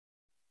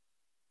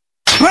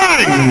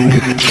Ring!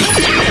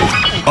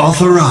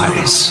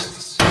 Authorized.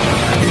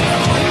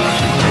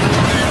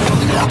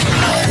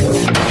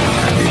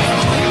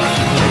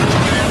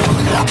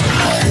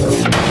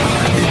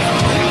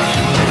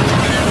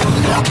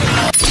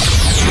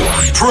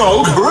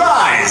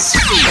 Progrise!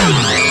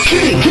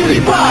 Kitty,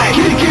 bye!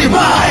 Kitty,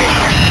 bye!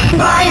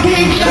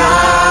 Mighty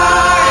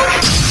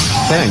Shark!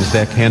 Fangs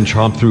that can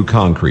chomp through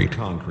concrete.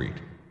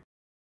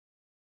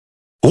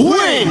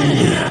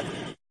 Wing!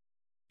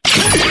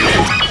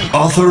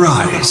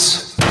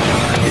 Authorize.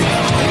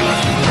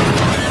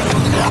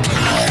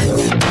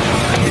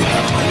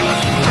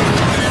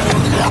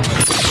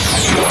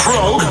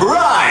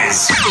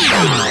 Progrise!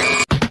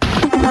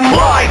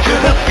 Fly to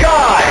the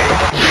sky!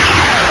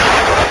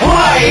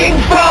 Flying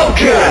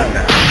Falcon!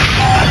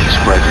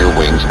 Spread your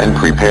wings and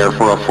prepare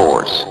for a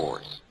force.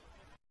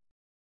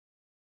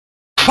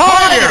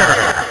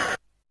 Fire!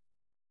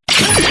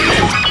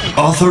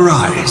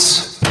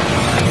 Authorize.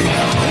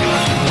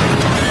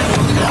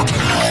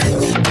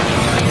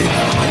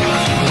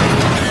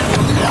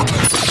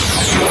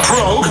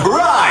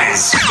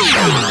 Progrise!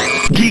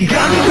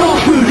 Giganto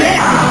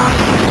Fudea!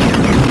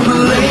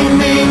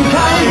 Flaming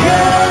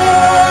Tiger!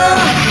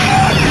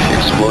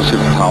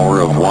 Explosive power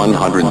of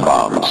 100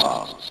 bombs.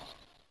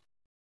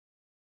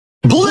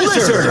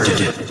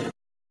 Blizzard!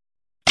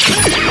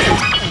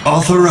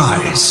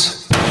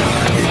 Authorize.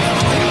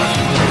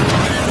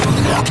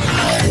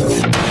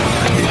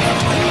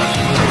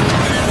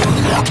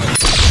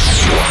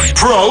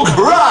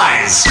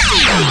 Progrise!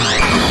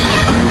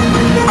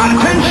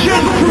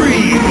 Attention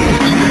freeze!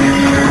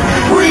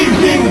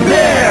 Freezing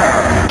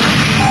bear!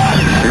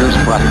 Here's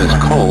breath as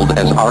cold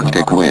as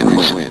Arctic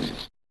winds.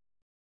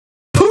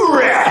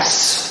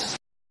 Press!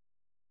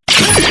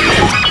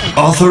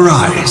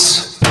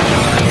 Authorize.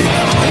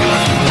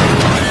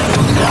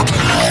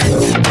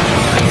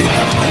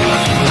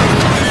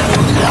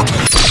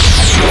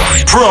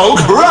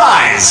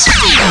 Progrise!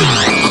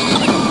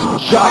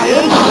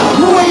 Giant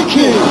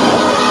Breaking!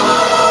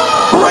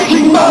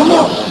 Breaking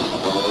Mammoth!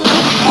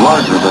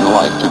 Larger than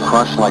life to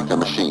crush like a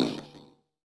machine.